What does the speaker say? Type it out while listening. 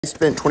I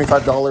spent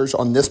 $25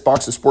 on this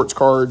box of sports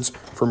cards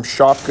from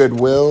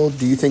Shopgoodwill.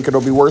 Do you think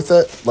it'll be worth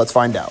it? Let's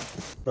find out.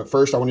 But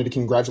first, I wanted to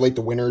congratulate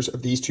the winners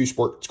of these two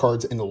sports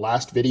cards in the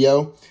last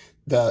video.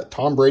 The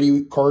Tom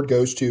Brady card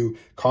goes to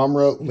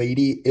Comra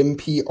Lady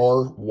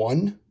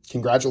MPR1.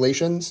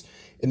 Congratulations.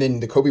 And then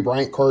the Kobe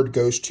Bryant card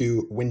goes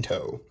to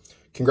Winto.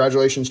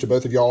 Congratulations to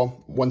both of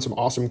y'all. Won some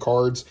awesome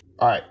cards.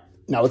 All right,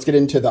 now let's get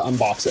into the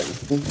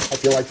unboxing. I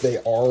feel like they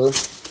are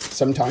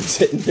sometimes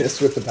hit and miss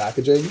with the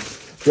packaging.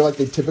 I feel like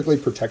they typically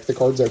protect the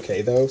cards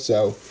okay, though,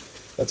 so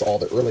that's all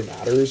that really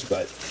matters.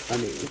 But, I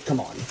mean, come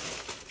on.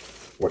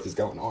 What is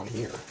going on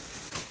here?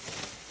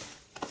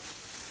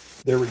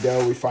 There we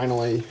go. We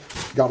finally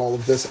got all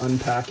of this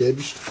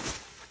unpackaged.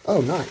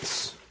 Oh,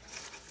 nice.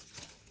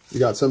 You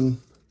got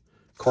some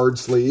card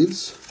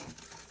sleeves.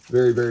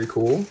 Very, very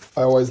cool.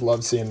 I always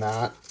love seeing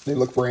that. They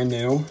look brand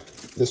new.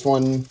 This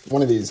one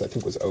of these I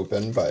think was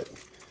open, but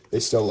they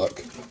still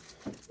look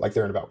like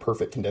they're in about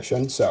perfect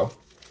condition. So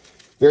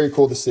very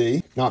cool to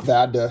see. Not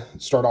bad to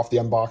start off the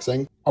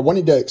unboxing. I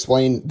wanted to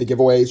explain the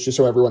giveaways just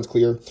so everyone's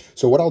clear.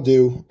 So what I'll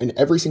do in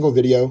every single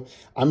video,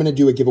 I'm going to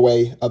do a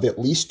giveaway of at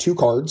least 2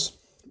 cards.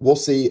 We'll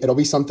see. It'll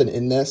be something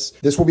in this.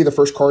 This will be the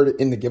first card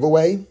in the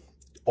giveaway.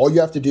 All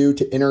you have to do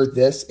to enter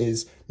this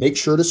is make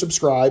sure to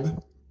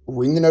subscribe,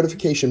 ring the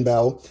notification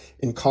bell,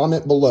 and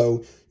comment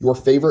below your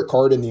favorite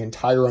card in the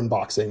entire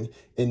unboxing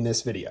in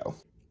this video.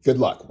 Good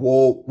luck.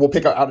 We'll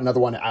pick out another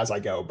one as I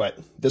go, but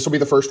this will be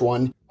the first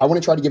one. I want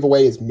to try to give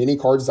away as many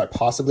cards as I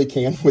possibly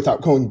can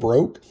without going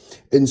broke.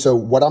 And so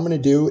what I'm going to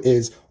do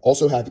is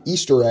also have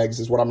Easter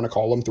eggs, is what I'm going to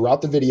call them,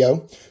 throughout the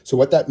video. So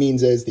what that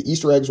means is the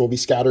Easter eggs will be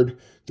scattered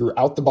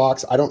throughout the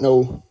box. I don't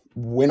know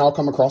when I'll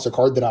come across a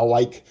card that I'll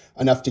like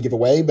enough to give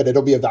away, but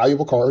it'll be a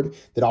valuable card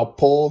that I'll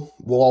pull.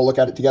 We'll all look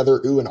at it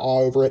together, ooh and ah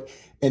over it.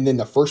 And then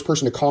the first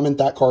person to comment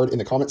that card in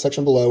the comment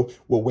section below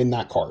will win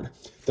that card.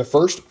 The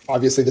first,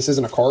 obviously this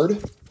isn't a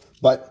card,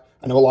 but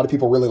I know a lot of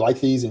people really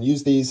like these and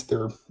use these.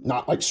 They're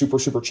not like super,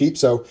 super cheap.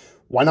 So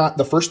why not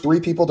the first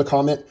 3 people to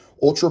comment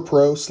Ultra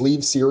Pro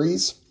Sleeve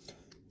Series,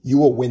 you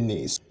will win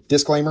these.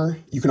 Disclaimer,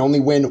 you can only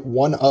win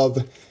one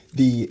of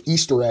the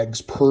Easter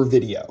eggs per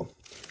video.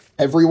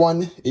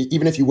 Everyone,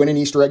 even if you win an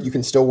Easter egg, you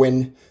can still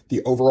win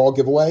the overall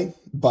giveaway,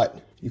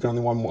 but you can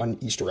only win one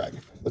Easter egg.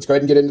 Let's go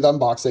ahead and get into the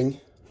unboxing.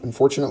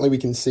 Unfortunately, we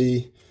can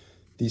see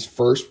these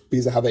first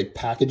because I have a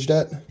packaged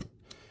it.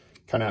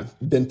 Kind of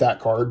bent that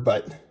card,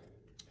 but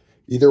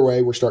either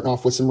way, we're starting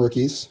off with some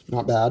rookies.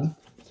 Not bad.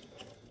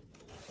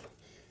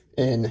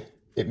 And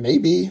it may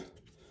be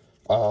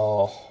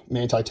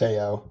Manti.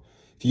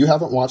 If you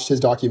haven't watched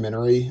his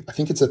documentary, I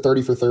think it's a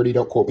 30 for 30.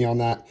 Don't quote me on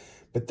that.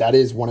 But that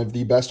is one of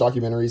the best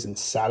documentaries and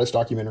saddest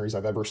documentaries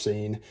I've ever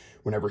seen.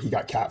 Whenever he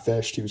got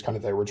catfished, he was kind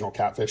of the original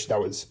catfish. That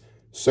was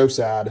so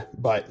sad,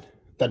 but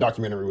that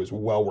documentary was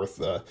well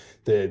worth I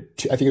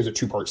think it was a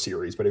 2-part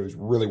series, but it was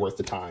really worth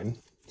the time.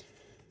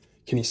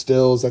 Kenny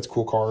Stills, that's a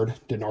cool card.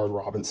 Denard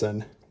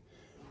Robinson,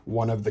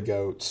 one of the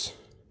GOATs.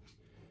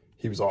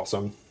 He was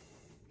awesome.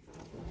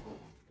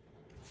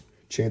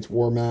 Chance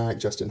Warmack,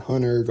 Justin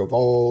Hunter, go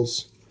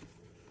Vols.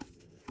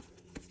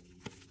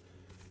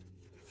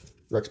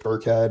 Rex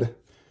Burkhead,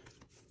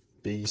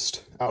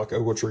 beast. Alec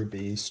Ogletree,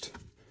 beast.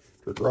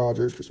 Rick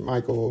Rogers, Chris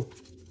Michael.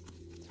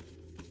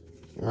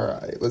 All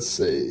right, let's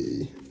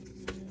see.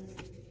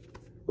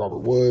 Robert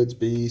Woods,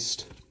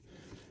 beast.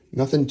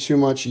 Nothing too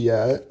much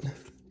yet.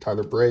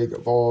 Tyler Bray, go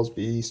Vols,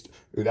 beast.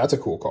 Ooh, that's a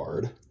cool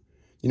card.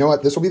 You know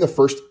what? This will be the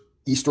first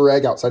Easter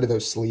egg outside of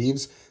those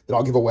sleeves that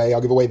I'll give away.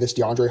 I'll give away this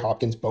DeAndre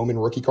Hopkins Bowman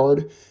rookie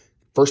card.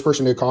 First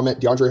person to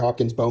comment DeAndre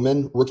Hopkins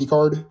Bowman rookie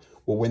card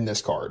will win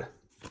this card.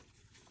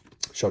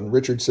 Sheldon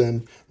Richardson. I'm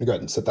going to go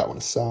ahead and set that one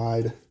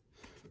aside.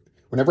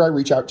 Whenever I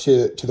reach out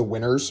to the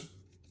winners,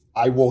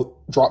 I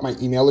will drop my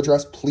email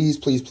address. Please,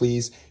 please,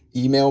 please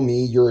email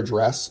me your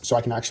address so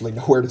I can actually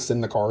know where to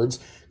send the cards,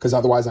 because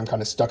otherwise I'm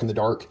kind of stuck in the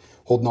dark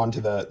holding on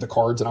to the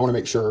cards, and I want to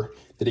make sure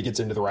that it gets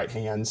into the right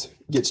hands,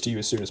 gets to you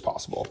as soon as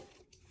possible.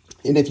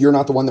 And if you're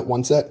not the one that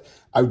wants it,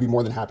 I would be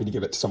more than happy to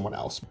give it to someone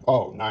else.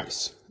 Oh,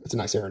 nice. That's a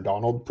nice Aaron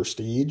Donald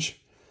Prestige.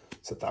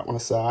 Set that one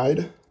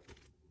aside.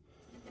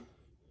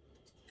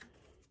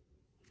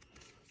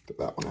 Get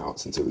that one out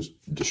since it was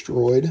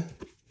destroyed.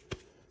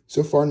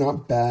 So far,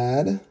 not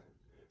bad.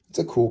 It's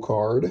a cool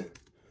card.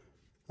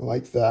 I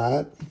like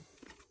that.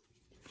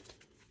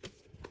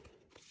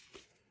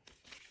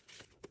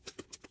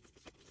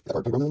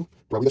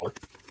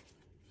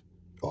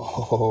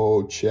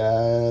 Oh,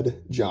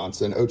 Chad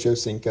Johnson, Ocho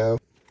Cinco.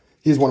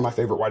 He's one of my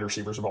favorite wide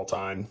receivers of all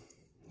time.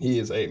 He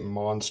is a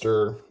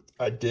monster.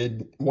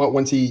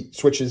 Once he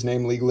switched his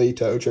name legally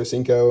to Ocho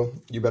Cinco,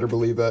 you better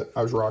believe it.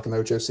 I was rocking the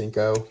Ocho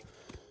Cinco.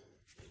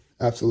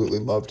 Absolutely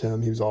loved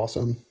him. He was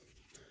awesome.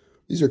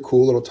 These are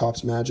cool little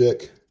Topps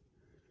Magic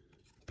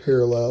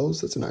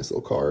parallels. That's a nice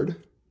little card.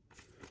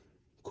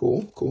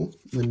 Cool, cool.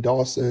 And then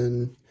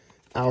Dawson,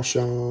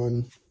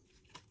 Alshon.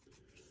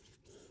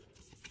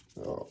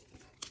 Oh,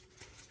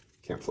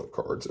 can't flip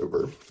cards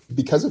over.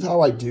 Because of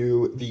how I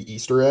do the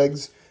Easter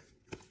eggs,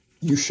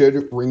 you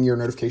should ring your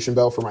notification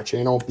bell for my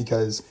channel,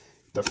 because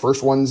the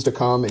first ones to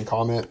come and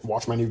comment,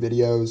 watch my new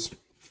videos,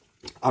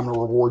 I'm going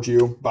to reward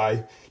you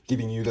by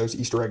giving you those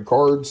Easter egg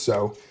cards.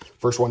 So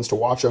first ones to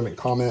watch them and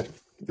comment,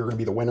 you're going to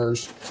be the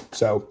winners.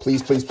 So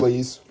please, please,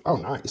 please. Oh,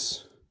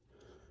 nice.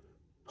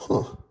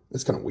 Huh.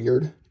 That's kind of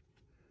weird.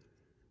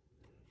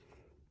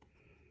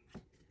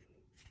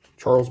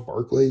 Charles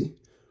Barkley.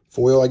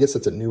 Foil, I guess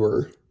that's a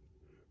newer.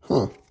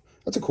 Huh.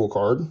 That's a cool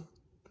card.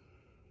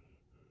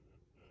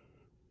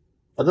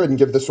 I'll go ahead and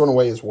give this one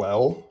away as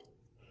well.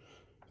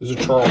 This is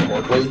a Charles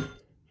Barkley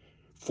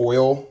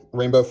foil,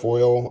 rainbow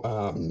foil,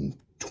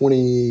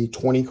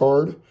 2020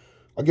 card.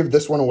 I'll give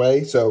this one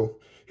away. So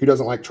who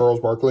doesn't like Charles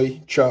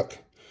Barkley? Chuck.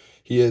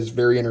 He is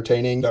very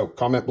entertaining. So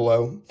comment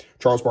below.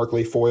 Charles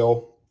Barkley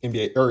foil,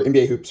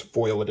 NBA Hoops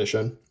foil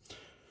edition.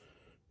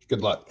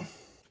 Good luck.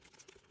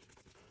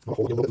 I'll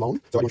hold it a little bit long.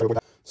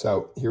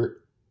 So here,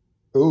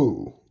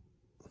 ooh,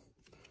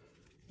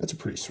 that's a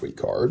pretty sweet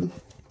card.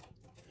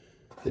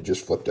 It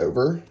just flipped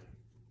over.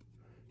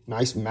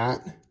 Nice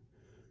matte.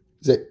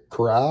 Is it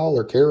Corral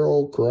or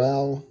Carol?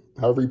 Corral,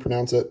 however you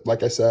pronounce it.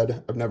 Like I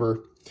said, I've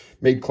never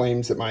made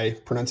claims that my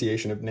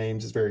pronunciation of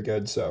names is very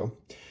good, so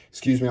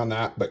excuse me on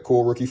that. But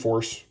cool rookie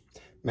force,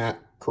 Matt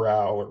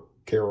Corral or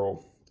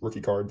Carol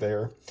rookie card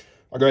there.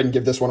 I'll go ahead and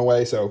give this one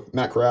away. So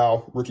Matt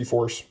Corral, rookie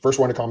force. First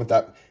one to comment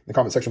that in the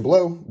comment section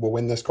below will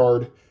win this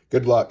card.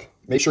 Good luck.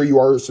 Make sure you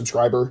are a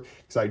subscriber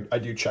because I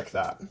do check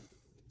that.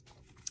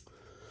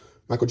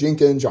 Michael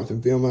Jenkins,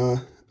 Jonathan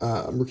Vilma,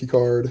 rookie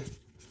card.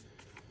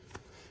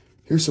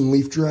 Here's some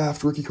Leaf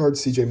Draft rookie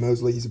cards. CJ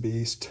Mosley, he's a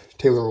beast.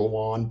 Taylor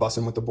Lewan,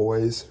 bussing with the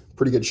boys.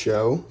 Pretty good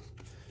show.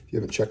 If you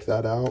haven't checked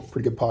that out,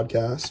 pretty good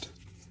podcast.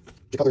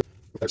 It's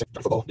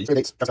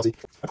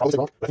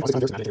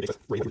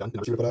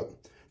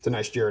a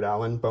nice Jared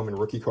Allen Bowman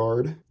rookie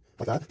card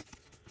like that.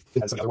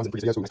 It has some other ones in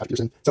previous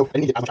videos. So I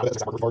didn't get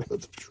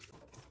that.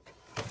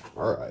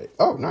 All right.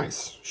 Oh,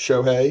 nice.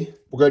 Shohei.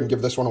 We'll go ahead and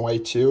give this one away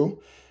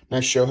too.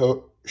 Nice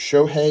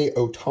Shohei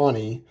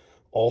Ohtani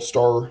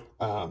All-Star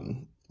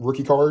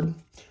rookie card.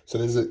 So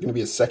this is going to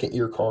be a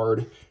second-year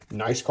card.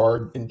 Nice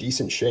card in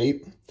decent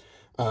shape.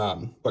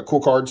 But cool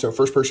card. So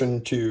first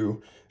person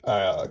to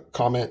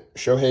comment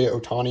Shohei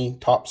Ohtani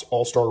Topps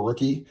All-Star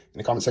Rookie in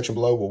the comment section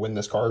below will win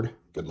this card.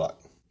 Good luck.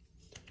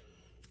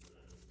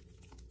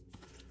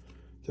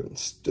 Kevin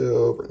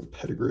Still, Brandon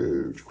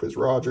Pettigrew, Quiz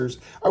Rogers.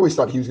 I always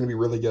thought he was going to be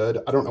really good.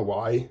 I don't know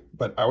why,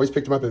 but I always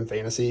picked him up in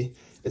fantasy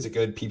as a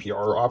good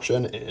PPR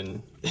option,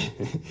 and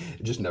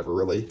it just never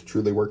really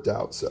truly worked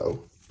out.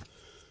 So,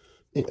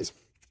 anyways,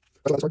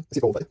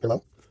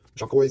 parallel.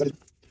 Sean Coy,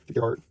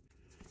 Hart,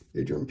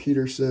 Adrian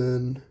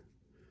Peterson,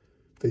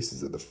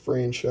 Faces of the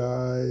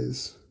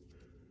Franchise.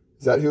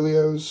 Is that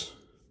Julio's?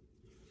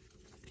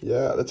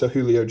 Yeah, that's a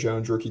Julio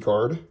Jones rookie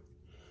card.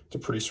 It's a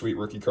pretty sweet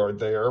rookie card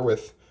there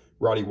with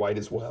Roddy White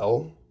as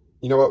well.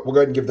 You know what? We'll go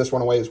ahead and give this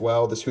one away as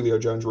well. This Julio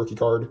Jones rookie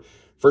card.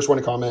 First one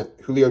to comment,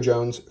 Julio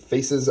Jones,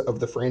 Faces of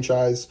the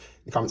Franchise. In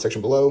the comment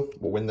section below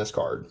will win this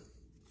card.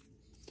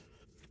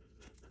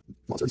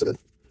 Monster's good.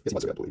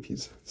 Yes, I believe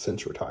he's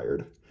since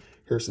retired.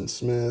 Harrison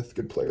Smith,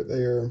 good player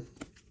there.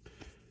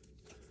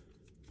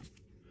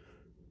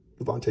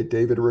 Levante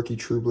David, rookie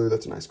True Blue.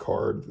 That's a nice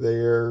card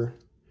there.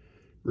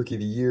 Rookie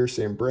of the Year,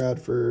 Sam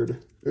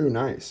Bradford. Ooh,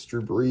 nice.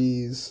 Drew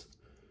Brees.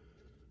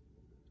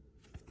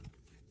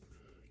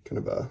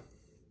 Kind of a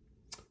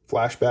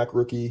flashback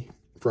rookie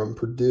from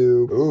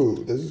Purdue.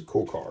 Ooh, this is a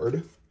cool card.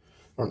 I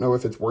don't know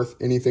if it's worth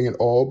anything at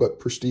all, but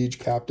Prestige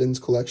Captains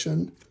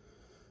Collection.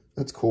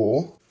 That's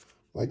cool.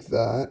 Like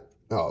that.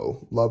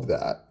 Oh, love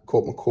that.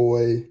 Colt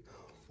McCoy,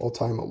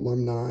 all-time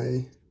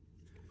alumni.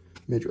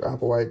 Major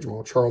Applewhite,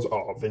 Jamal Charles.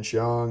 Oh, Vince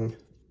Young.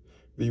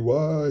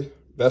 VY.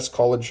 Best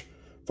college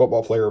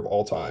football player of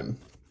all time.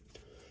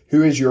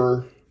 Who is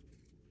your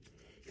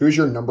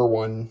number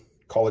one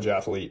college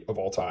athlete of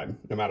all time,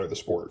 no matter the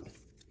sport?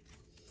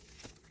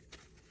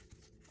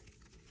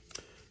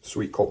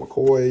 Sweet Colt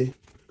McCoy.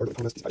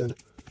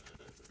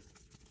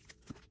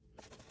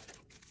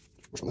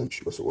 Marshall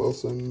Lynch, Russell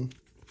Wilson.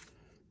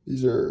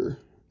 These are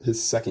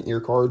his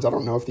second-year cards. I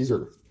don't know if these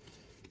are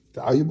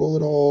valuable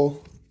at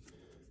all.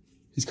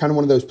 He's kind of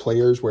one of those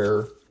players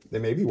where they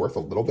may be worth a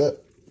little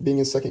bit being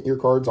his second-year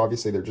cards.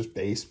 Obviously, they're just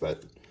base,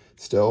 but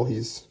still,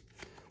 he's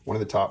one of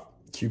the top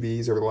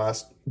QBs over the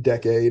last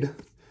decade.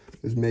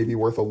 Is maybe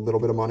worth a little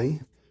bit of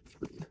money.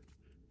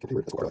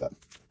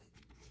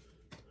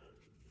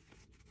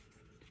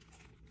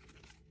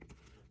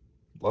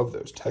 Love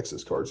those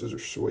Texas cards. Those are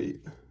sweet.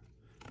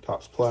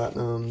 Topps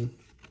Platinum.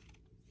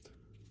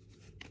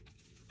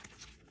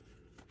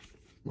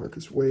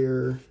 Marcus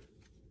Ware.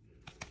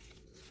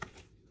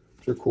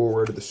 They're cool.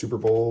 We're to the Super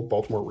Bowl.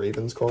 Baltimore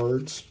Ravens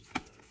cards.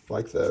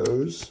 Like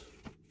those.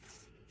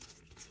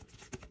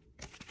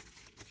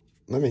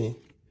 Let me...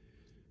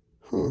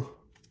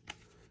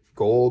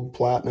 Gold,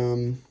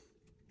 Platinum.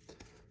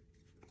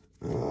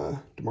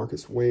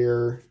 DeMarcus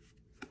Ware.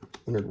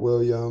 Leonard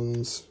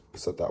Williams.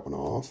 Set that one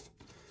off.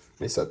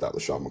 May set that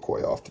LaShawn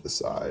McCoy off to the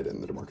side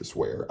and the DeMarcus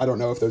Ware. I don't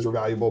know if those are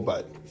valuable,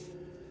 but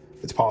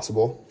it's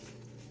possible.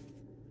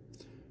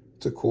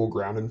 It's a cool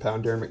ground and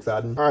pound Darren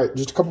McFadden. All right,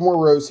 just a couple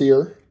more rows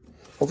here.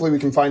 Hopefully we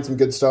can find some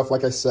good stuff.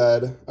 Like I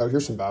said, oh,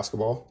 here's some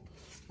basketball.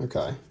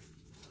 Okay,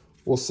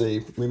 we'll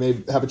see. We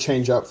may have a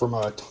change up from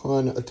a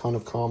ton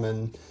of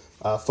common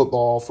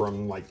football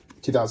from like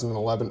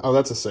 2011. Oh,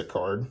 that's a sick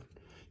card.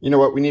 You know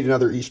what? We need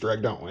another Easter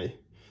egg, don't we?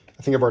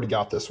 I think I've already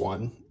got this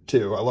one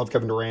too. I love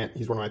Kevin Durant.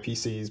 He's one of my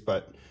PCs,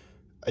 but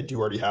I do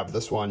already have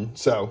this one.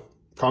 So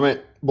comment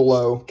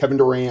below, Kevin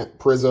Durant,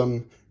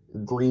 Prism,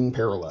 green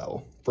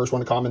parallel. First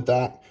one to comment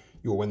that,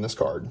 you will win this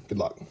card. Good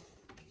luck.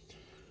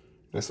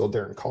 Nice little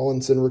Darren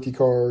Collinson rookie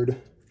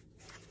card.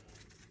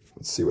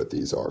 Let's see what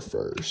these are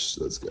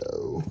first. Let's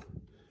go.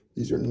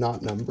 These are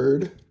not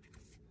numbered,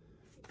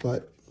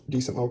 but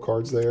decent little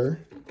cards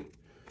there.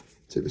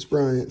 Tavis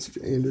Bryant,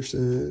 CJ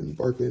Anderson,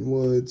 Barkley and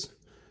Woods,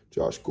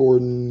 Josh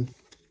Gordon.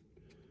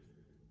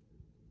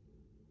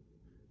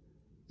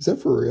 Is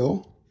that for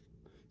real?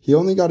 He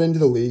only got into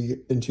the league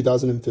in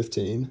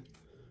 2015.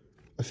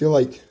 I feel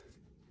like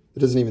it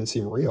doesn't even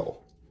seem real.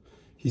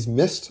 He's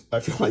missed, I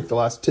feel like, the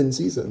last 10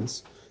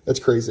 seasons. That's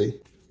crazy.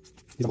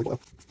 He's on the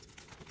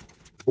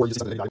or you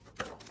just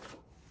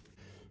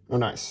oh,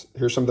 nice.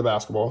 Here's some of the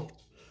basketball.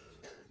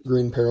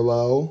 Green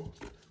parallel.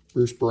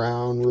 Bruce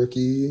Brown,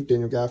 rookie.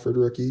 Daniel Gafford,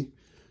 rookie.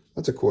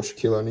 That's a cool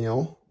Shaquille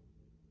O'Neal.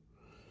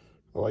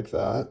 I like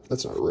that.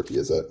 That's not a rookie,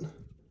 is it?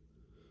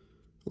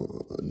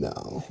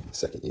 No.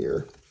 Second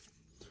year.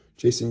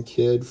 Jason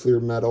Kidd,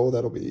 Fleer Metal.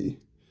 That'll be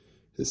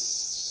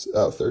his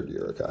third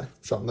year. Okay.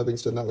 Sean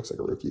Livingston. That looks like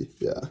a rookie.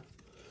 Yeah.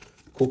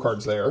 Cool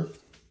cards there.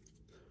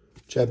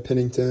 Chad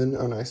Pennington.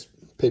 Oh, nice.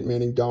 Peyton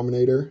Manning,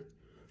 Dominator.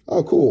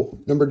 Oh, cool.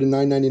 Numbered to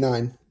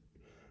 999.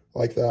 I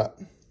like that.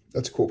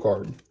 That's a cool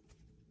card.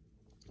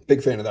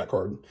 Big fan of that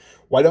card.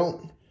 Why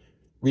don't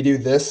we do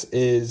this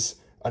is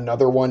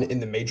another one in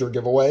the major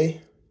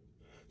giveaway.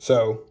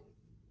 So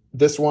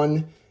this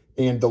one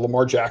and the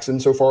Lamar Jackson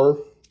so far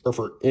are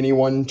for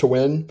anyone to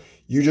win.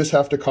 You just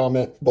have to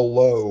comment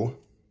below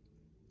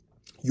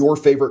your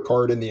favorite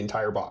card in the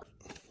entire box.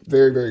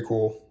 Very, very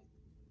cool.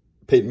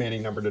 Peyton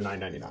Manning numbered to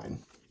 999.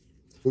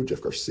 Oh,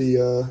 Jeff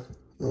Garcia.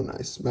 Oh,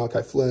 nice.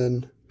 Malachi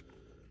Flynn.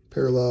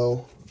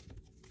 Parallel.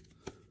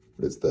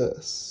 What is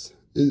this?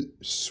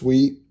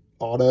 Sweet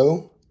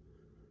auto.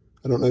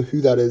 I don't know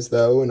who that is,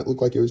 though, and it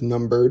looked like it was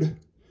numbered.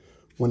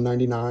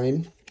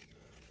 199.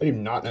 I do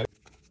not know.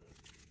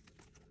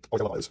 Oh,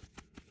 I love those.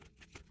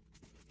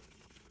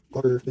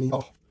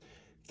 Oh,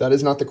 that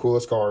is not the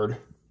coolest card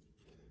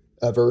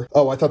ever.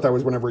 Oh, I thought that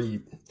was whenever he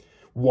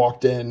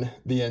walked in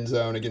the end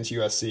zone against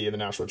USC in the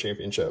national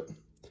championship.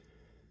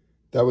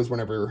 That was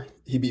whenever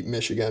he beat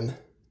Michigan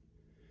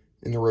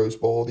in the Rose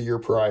Bowl the year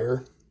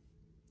prior.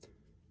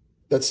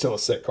 That's still a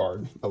sick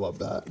card. I love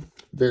that.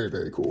 Very,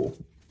 very cool.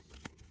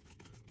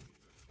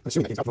 I'm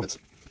assuming that game's out of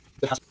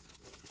it has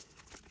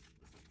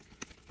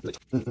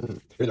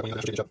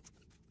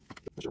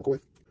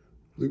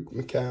Luke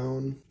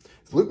McCown.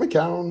 Is Luke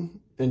McCown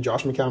and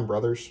Josh McCown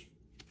brothers?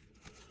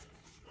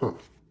 Huh.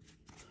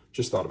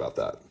 Just thought about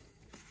that.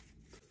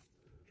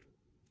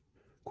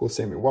 Cool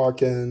Sammy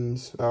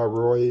Watkins,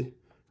 Roy,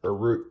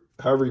 or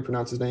however you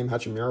pronounce his name,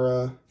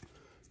 Hachimura,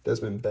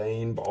 Desmond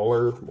Bain,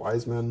 Baller,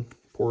 Wiseman,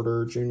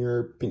 Porter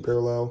Jr., Pink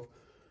Parallel,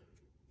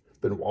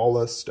 Ben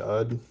Wallace,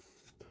 Stud,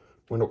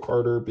 Wendell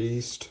Carter,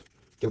 Beast,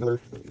 Gilmiller,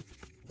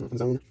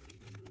 Zone,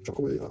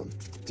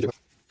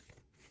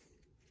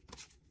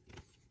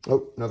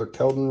 oh, another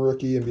Keldon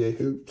rookie, NBA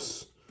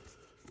Hoops,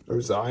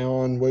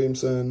 Zion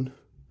Williamson,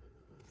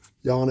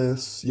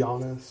 Giannis.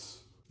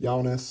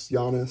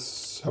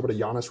 How about a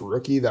Giannis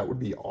rookie? That would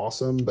be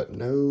awesome, but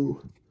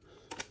no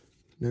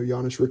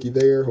Giannis rookie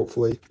there.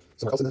 Hopefully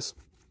somewhere else in this.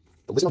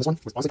 The list on this one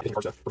was honestly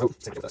hard to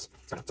promote. Same with this.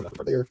 Kind of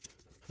right there.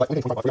 But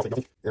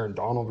Aaron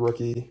Donald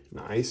rookie.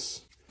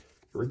 Nice.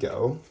 Here we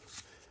go.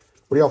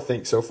 What do y'all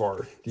think so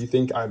far? Do you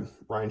think I'm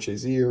Ryan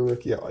Shazier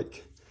rookie? I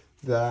like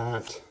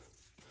that.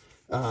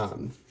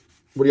 What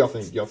do y'all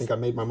think? Do y'all think I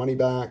made my money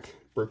back?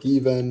 Broke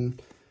even?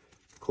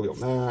 Khalil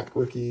Mack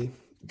rookie.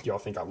 Do y'all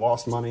think I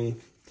lost money?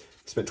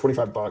 Spent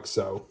 25 bucks,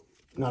 so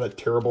not a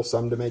terrible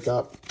sum to make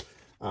up.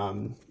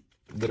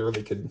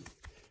 Literally could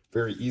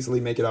very easily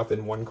make it up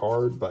in one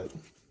card, but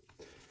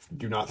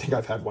do not think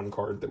I've had one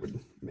card that would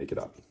make it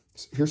up.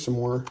 So here's some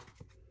more.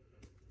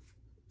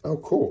 Oh,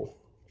 cool.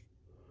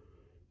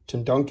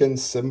 Tim Duncan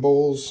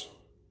symbols,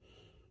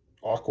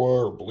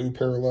 aqua or blue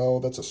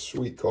parallel. That's a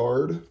sweet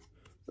card.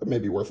 That may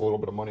be worth a little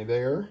bit of money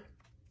there. A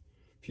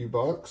few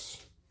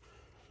bucks.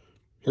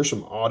 Here's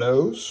some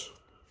autos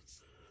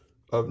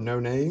of no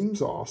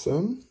names.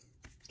 Awesome.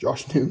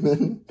 Josh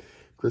Newman,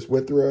 Chris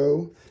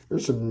Withrow.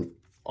 There's some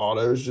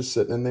autos just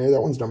sitting in there.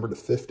 That one's numbered to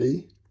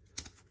 50.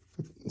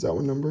 Is that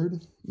one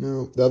numbered?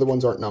 No, the other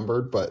ones aren't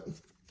numbered, but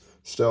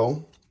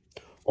still.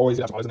 Always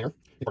have some autos in there.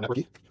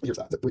 Rookie. Here's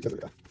that.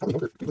 How many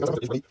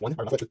numbers? One.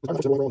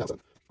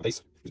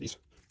 Base. Who's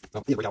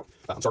oh, he breakout.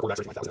 Star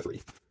Quarterback, like that was a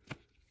 3.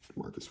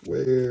 Marcus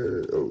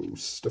Ware. Oh,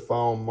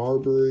 Stephon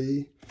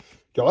Marbury.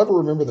 Do y'all ever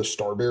remember the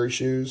Starberry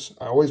shoes?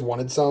 I always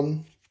wanted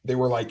some. They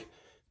were like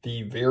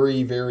the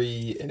very,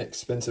 very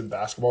inexpensive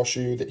basketball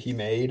shoe that he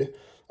made.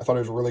 I thought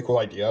it was a really cool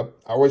idea.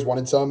 I always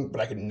wanted some, but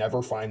I could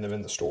never find them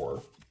in the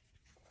store.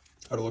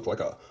 I'd look like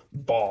a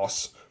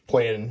boss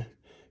playing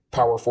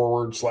power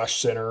forward /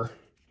 center,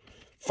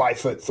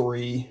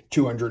 5'3",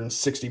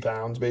 260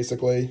 pounds,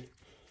 basically.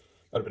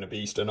 I'd have been a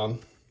beast in them.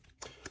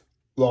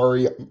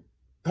 Laurie,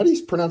 how do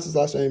you pronounce his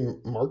last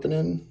name?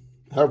 Markkinen?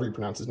 However you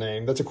pronounce his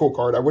name. That's a cool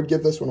card. I would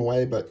give this one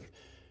away, but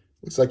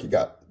looks like he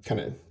got kind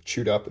of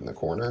chewed up in the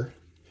corner.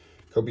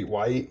 Kobe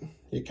White,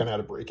 he kind of had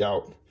a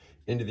breakout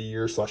into the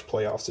year /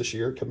 playoffs this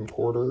year. Kevin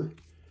Porter,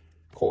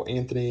 Cole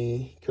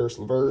Anthony, Karis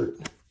LeVert,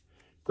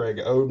 Greg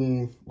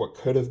Oden, what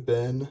could have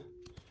been.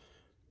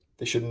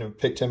 They shouldn't have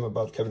picked him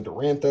above Kevin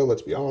Durant, though,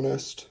 let's be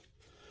honest.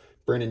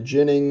 Brandon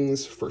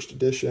Jennings, first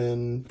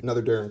edition.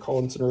 Another Darren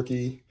Collinson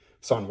rookie.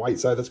 Son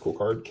Whiteside, that's a cool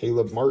card.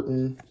 Caleb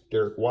Martin,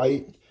 Derek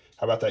White.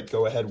 How about that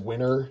go-ahead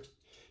winner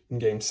in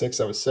Game 6?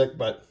 That was sick,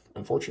 but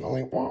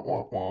unfortunately,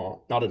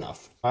 not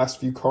enough. Last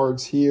few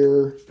cards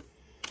here,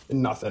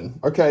 and nothing.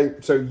 Okay,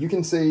 so you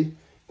can see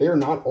they are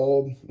not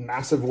all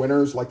massive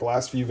winners like the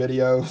last few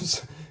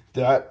videos.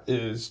 That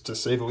is, to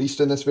say the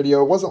least, in this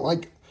video. It wasn't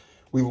like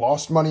we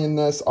lost money in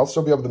this. I'll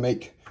still be able to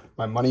make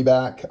my money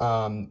back,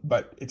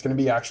 but it's going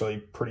to be actually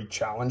pretty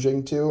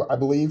challenging too, I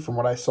believe, from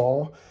what I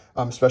saw,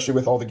 especially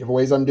with all the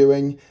giveaways I'm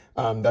doing.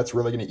 That's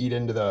really going to eat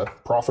into the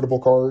profitable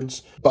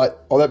cards.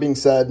 But all that being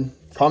said,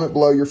 comment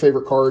below your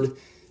favorite card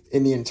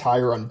in the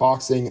entire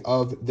unboxing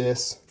of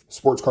this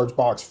sports cards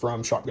box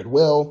from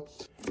Shopgoodwill.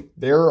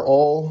 There are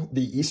all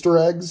the Easter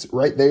eggs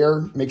right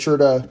there. Make sure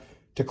to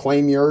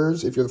claim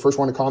yours. If you're the first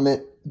one to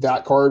comment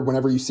that card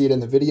whenever you see it in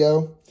the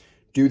video,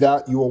 do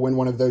that. You will win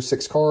one of those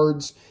 6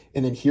 cards.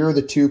 And then here are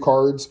the 2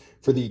 cards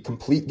for the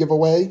complete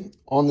giveaway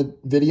on the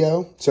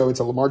video. So it's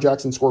a Lamar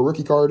Jackson score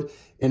rookie card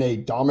and a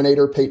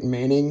Dominator Peyton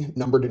Manning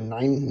numbered to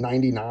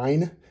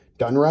 999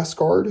 Dunrest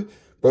card.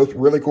 Both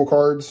really cool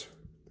cards,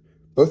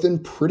 both in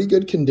pretty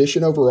good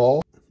condition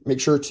overall.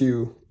 Make sure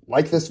to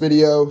like this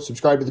video,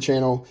 subscribe to the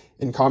channel,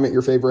 and comment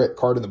your favorite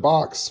card in the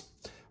box.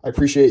 I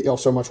appreciate y'all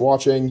so much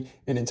watching,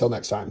 and until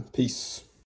next time, peace.